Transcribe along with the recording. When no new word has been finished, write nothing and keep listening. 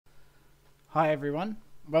Hi everyone,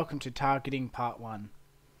 welcome to targeting part 1.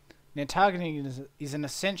 Now targeting is an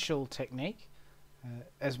essential technique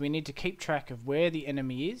as we need to keep track of where the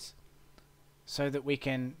enemy is so that we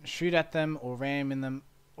can shoot at them or ram in them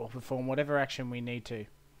or perform whatever action we need to.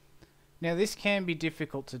 Now this can be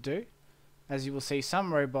difficult to do, as you will see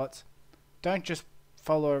some robots don't just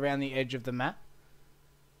follow around the edge of the map.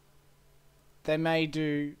 They may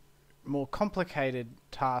do more complicated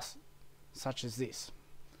tasks such as this.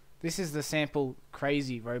 This is the sample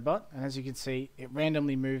crazy robot, and as you can see it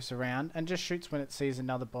randomly moves around and just shoots when it sees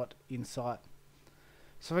another bot in sight.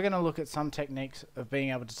 So we're going to look at some techniques of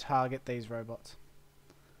being able to target these robots.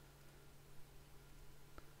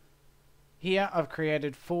 Here I've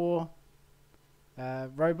created 4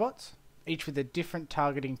 robots, each with a different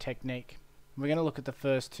targeting technique. We're going to look at the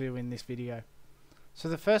first 2 in this video. So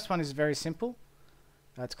the first one is very simple.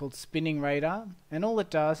 It's called spinning radar, and all it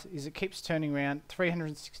does is it keeps turning around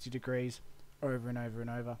 360 degrees over and over and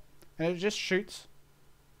over, and it just shoots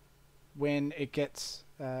when it gets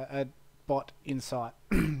a bot in sight.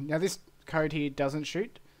 Now this code here doesn't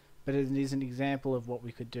shoot, but it is an example of what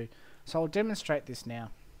we could do. So I'll demonstrate this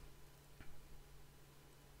now.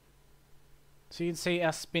 So you can see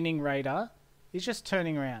our spinning radar is just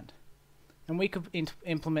turning around, and we could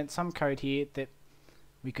implement some code here that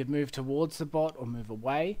we could move towards the bot or move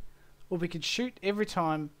away, or we could shoot every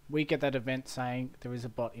time we get that event saying there is a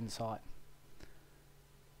bot in sight.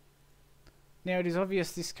 Now it is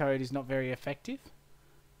obvious this code is not very effective,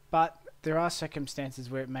 but there are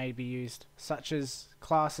circumstances where it may be used, such as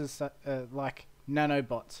classes like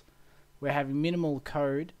nanobots, where having minimal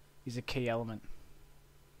code is a key element.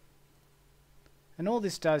 And all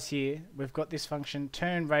this does here, we've got this function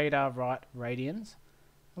turn radar right radians,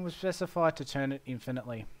 and we've specified to turn it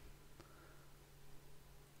infinitely.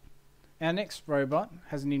 Our next robot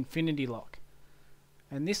has an infinity lock,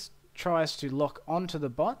 and this tries to lock onto the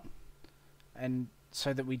bot, and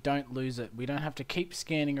so that we don't lose it. We don't have to keep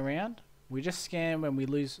scanning around, we just scan when we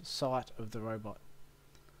lose sight of the robot.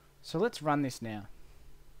 So let's run this now.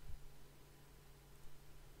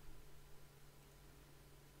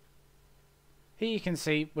 Here you can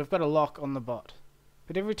see we've got a lock on the bot,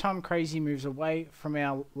 but every time Crazy moves away from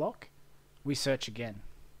our lock, we search again.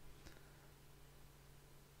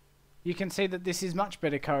 You can see that this is much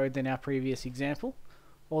better code than our previous example,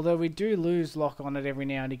 although we do lose lock on it every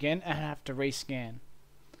now and again and have to rescan.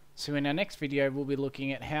 So in our next video we'll be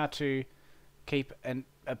looking at how to keep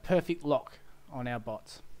a perfect lock on our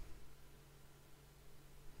bots.